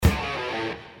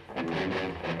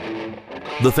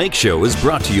The Fake Show is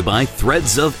brought to you by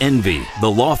Threads of Envy, the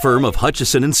law firm of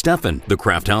Hutchison and Steffen, the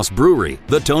Craft House Brewery,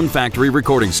 the Tone Factory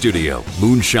Recording Studio,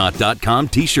 Moonshot.com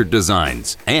T-shirt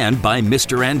designs, and by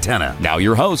Mr. Antenna. Now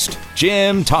your host,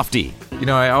 Jim Tofte. You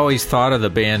know, I always thought of the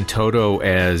band Toto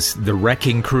as the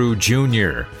Wrecking Crew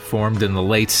Jr., formed in the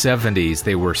late 70s.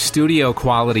 They were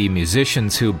studio-quality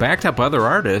musicians who backed up other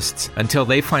artists until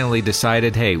they finally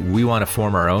decided, hey, we want to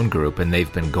form our own group, and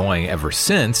they've been going ever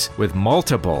since with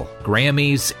multiple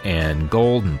Grammys and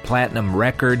gold and platinum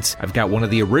records. I've got one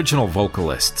of the original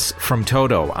vocalists from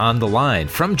Toto on the line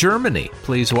from Germany.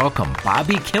 Please welcome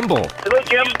Bobby Kimball. Hello,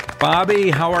 Jim. Bobby,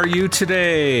 how are you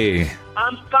today?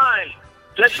 I'm fine.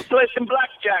 Let's play some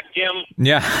blackjack, Jim.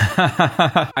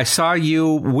 Yeah. I saw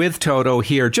you with Toto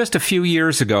here just a few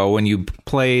years ago when you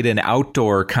played an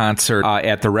outdoor concert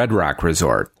at the Red Rock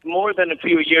Resort. More than a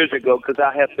few years ago, because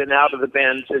I have been out of the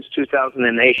band since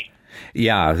 2008.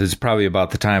 Yeah, this is probably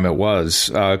about the time it was.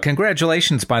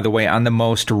 Congratulations, by the way, on the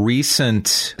most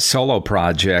recent solo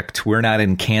project, We're Not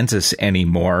in Kansas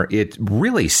Anymore. It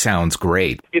really sounds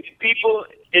great. If people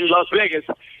in Las Vegas,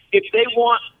 if they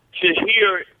want to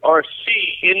hear or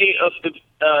see any of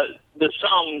the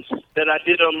songs that I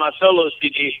did on my solo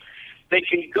CD, they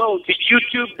can go to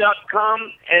youtube.com,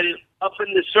 and up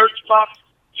in the search box,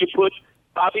 you put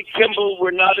Bobby Kimball, We're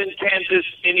Not in Kansas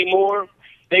Anymore.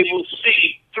 They will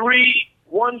see 3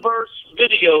 one-verse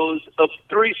videos of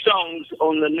 3 songs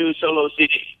on the new solo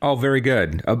CD. Oh, very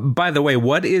good. By the way,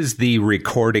 what is the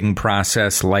recording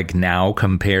process like now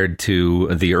compared to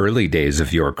the early days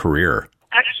of your career?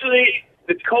 Actually,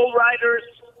 the co-writers,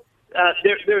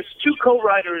 there's 2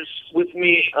 co-writers with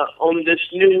me on this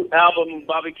new album,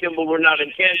 Bobby Kimball, We're Not in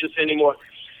Kansas Anymore.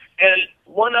 And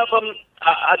one of them,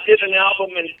 I did an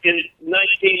album in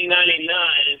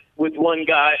 1999 with one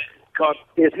guy called,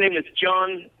 his name is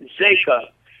John Zeka.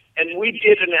 And we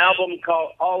did an album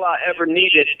called All I Ever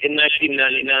Needed in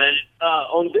 1999.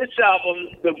 On this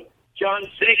album, John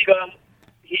Zeka,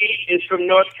 he is from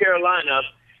North Carolina.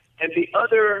 And the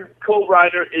other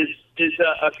co-writer is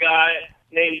a guy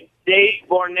named Dave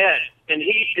Barnett, and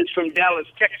he is from Dallas,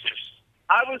 Texas.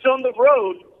 I was on the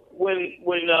road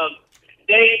when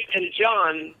Dave and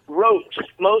John wrote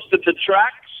most of the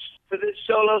tracks for this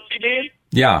solo CD.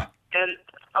 Yeah. And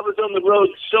I was on the road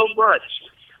so much.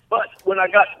 But when I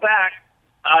got back,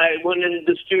 I went in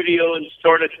the studio and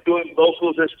started doing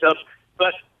vocals and stuff,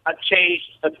 but I changed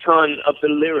a ton of the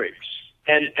lyrics.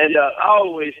 And I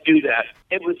always do that.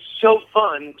 It was so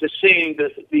fun to sing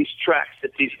these tracks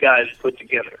that these guys put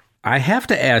together. I have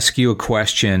to ask you a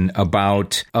question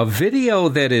about a video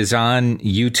that is on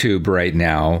YouTube right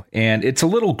now, and it's a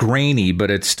little grainy,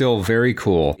 but it's still very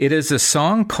cool. It is a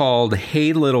song called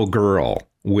Hey Little Girl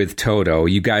with Toto.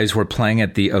 You guys were playing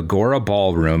at the Agora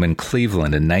Ballroom in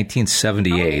Cleveland in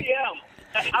 1978. Oh, yeah.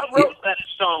 I wrote that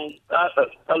song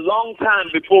a long time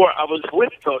before I was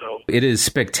with Toto. It is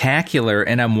spectacular,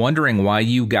 and I'm wondering why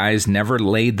you guys never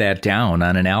laid that down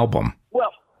on an album.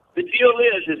 Well, the deal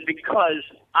is because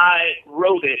I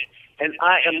wrote it, and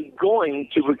I am going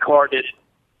to record it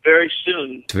very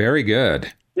soon. It's very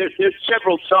good. There's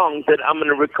several songs that I'm going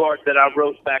to record that I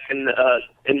wrote back in the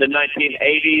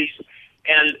 1980s,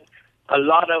 and a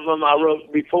lot of them I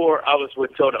wrote before I was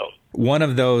with Toto. One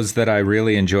of those that I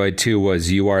really enjoyed, too,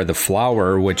 was You Are the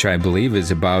Flower, which I believe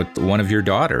is about one of your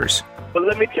daughters. Well,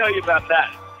 let me tell you about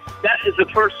that. That is the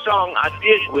first song I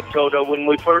did with Toto when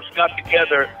we first got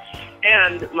together.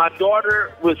 And my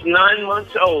daughter was 9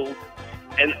 months old,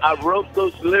 and I wrote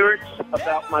those lyrics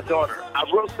about my daughter. I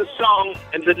wrote the song,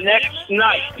 and the next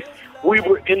night we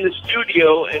were in the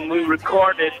studio, and we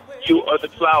recorded You Are the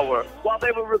Flower. While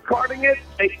they were recording it,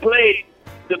 they played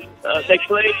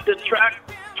the track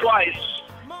twice,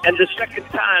 and the second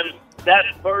time, that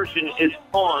version is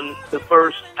on the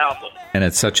first album. And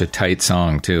it's such a tight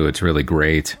song, too. It's really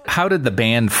great. How did the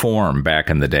band form back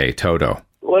in the day, Toto?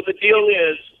 Well, the deal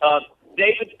is,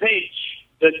 David Page,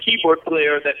 the keyboard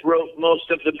player that wrote most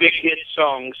of the big hit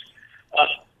songs,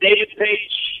 David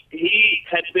Page, he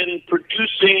had been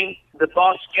producing the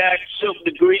Boss Gag Silk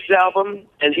Degrees album,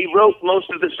 and he wrote most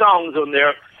of the songs on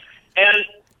there. And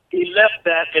he left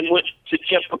that and went to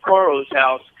Jeff Porcaro's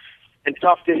house and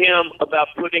talked to him about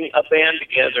putting a band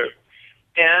together.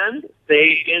 And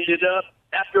they ended up,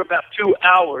 after about 2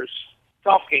 hours,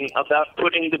 talking about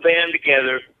putting the band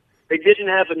together. They didn't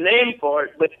have a name for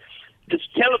it, but this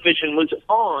television was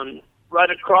on right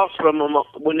across from them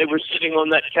when they were sitting on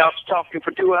that couch talking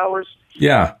for 2 hours.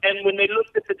 Yeah. And when they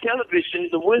looked at the television,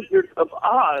 The Wizard of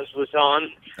Oz was on,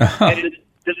 and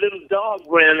the little dog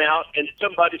ran out, and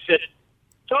somebody said,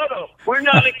 Toto, we're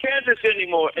not in Kansas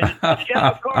anymore. And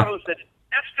Jeff Porcaro said,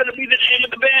 that's going to be the name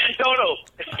of the band, Toto.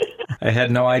 I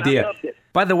had no idea. I loved it.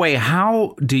 By the way,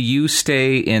 how do you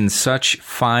stay in such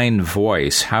fine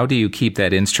voice? How do you keep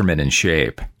that instrument in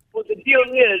shape? Well, the deal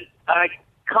is I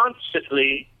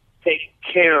constantly take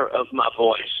care of my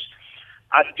voice.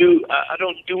 I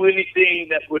don't do anything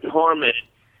that would harm it.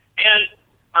 And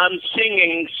I'm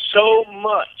singing so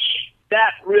much.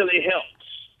 That really helps.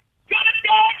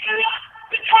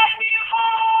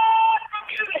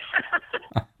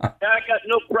 I got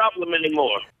no problem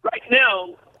anymore. Right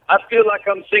now, I feel like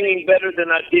I'm singing better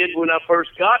than I did when I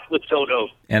first got with Toto.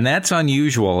 And that's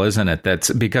unusual, isn't it?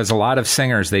 That's because a lot of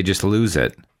singers, they just lose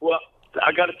it. Well,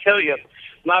 I got to tell you,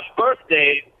 my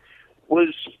birthday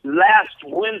was last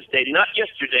Wednesday, not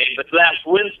yesterday, but last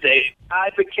Wednesday. I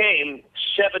became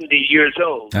 70 years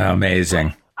old.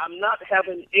 Amazing. I'm not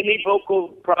having any vocal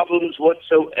problems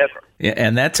whatsoever. Yeah,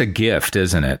 and that's a gift,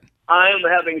 isn't it? I am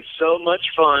having so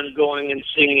much fun going and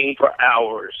singing for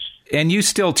hours. And you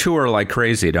still tour like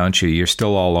crazy, don't you? You're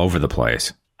still all over the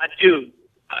place. I do.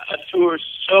 I tour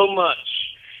so much,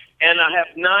 and I have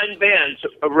 9 bands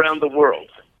around the world.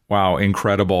 Wow,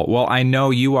 incredible. Well, I know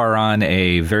you are on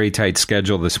a very tight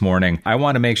schedule this morning. I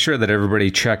want to make sure that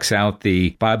everybody checks out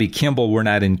the Bobby Kimball We're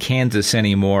Not in Kansas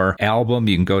Anymore album.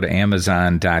 You can go to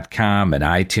Amazon.com and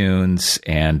iTunes,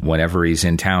 and whenever he's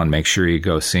in town, make sure you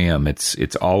go see him. It's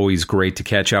always great to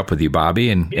catch up with you, Bobby.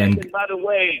 And by the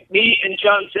way, me and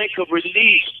John Jacob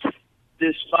released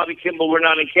this Bobby Kimball We're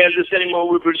Not in Kansas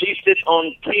Anymore. We released it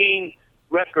on King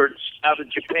Records out of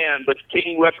Japan, but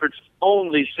King Records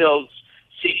only sells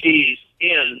CDs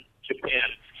in Japan.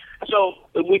 So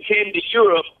we came to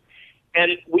Europe,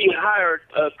 and we hired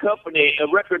a company,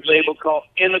 a record label called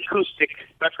In Acoustic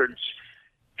Records,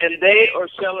 and they are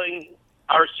selling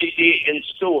our CD in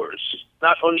stores,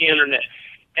 not on the internet.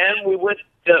 And we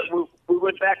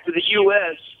went back to the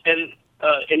U.S., and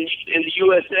in the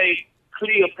USA,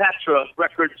 Cleopatra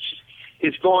Records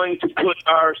is going to put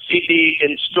our CD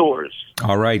in stores.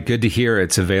 All right, good to hear.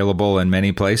 It's available in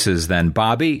many places then.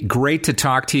 Bobby, great to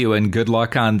talk to you, and good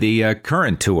luck on the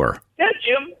current tour. Yeah,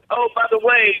 Jim. Oh, by the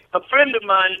way, a friend of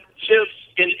mine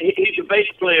he's a bass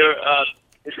player.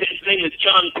 His name is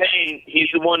John Payne. He's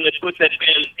the one that put that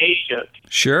band Asia.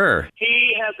 Sure.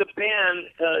 He has a band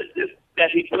that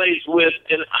he plays with,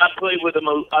 and I play with him.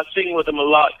 I sing with him a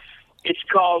lot. It's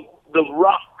called the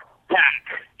Rock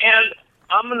Pack. And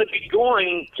I'm going to be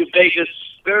going to Vegas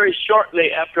very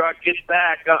shortly after I get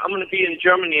back. I'm going to be in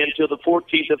Germany until the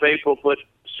 14th of April, but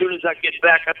as soon as I get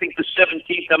back, I think the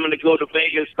 17th, I'm going to go to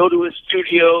Vegas, go to a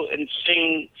studio, and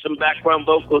sing some background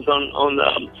vocals on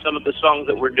some of the songs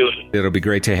that we're doing. It'll be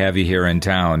great to have you here in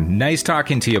town. Nice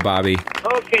talking to you, Bobby.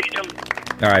 Okay, Jim.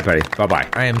 All right, buddy. Bye-bye.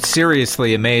 I am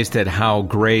seriously amazed at how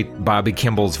great Bobby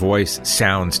Kimball's voice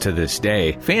sounds to this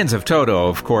day. Fans of Toto,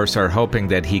 of course, are hoping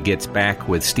that he gets back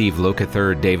with Steve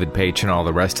Lukather, David Paich, and all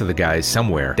the rest of the guys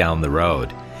somewhere down the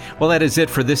road. Well, that is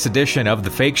it for this edition of The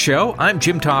Fake Show. I'm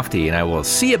Jim Tofte, and I will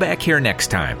see you back here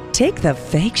next time. Take The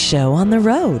Fake Show on the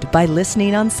road by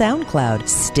listening on SoundCloud,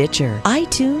 Stitcher,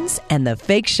 iTunes, and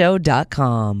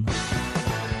thefakeshow.com.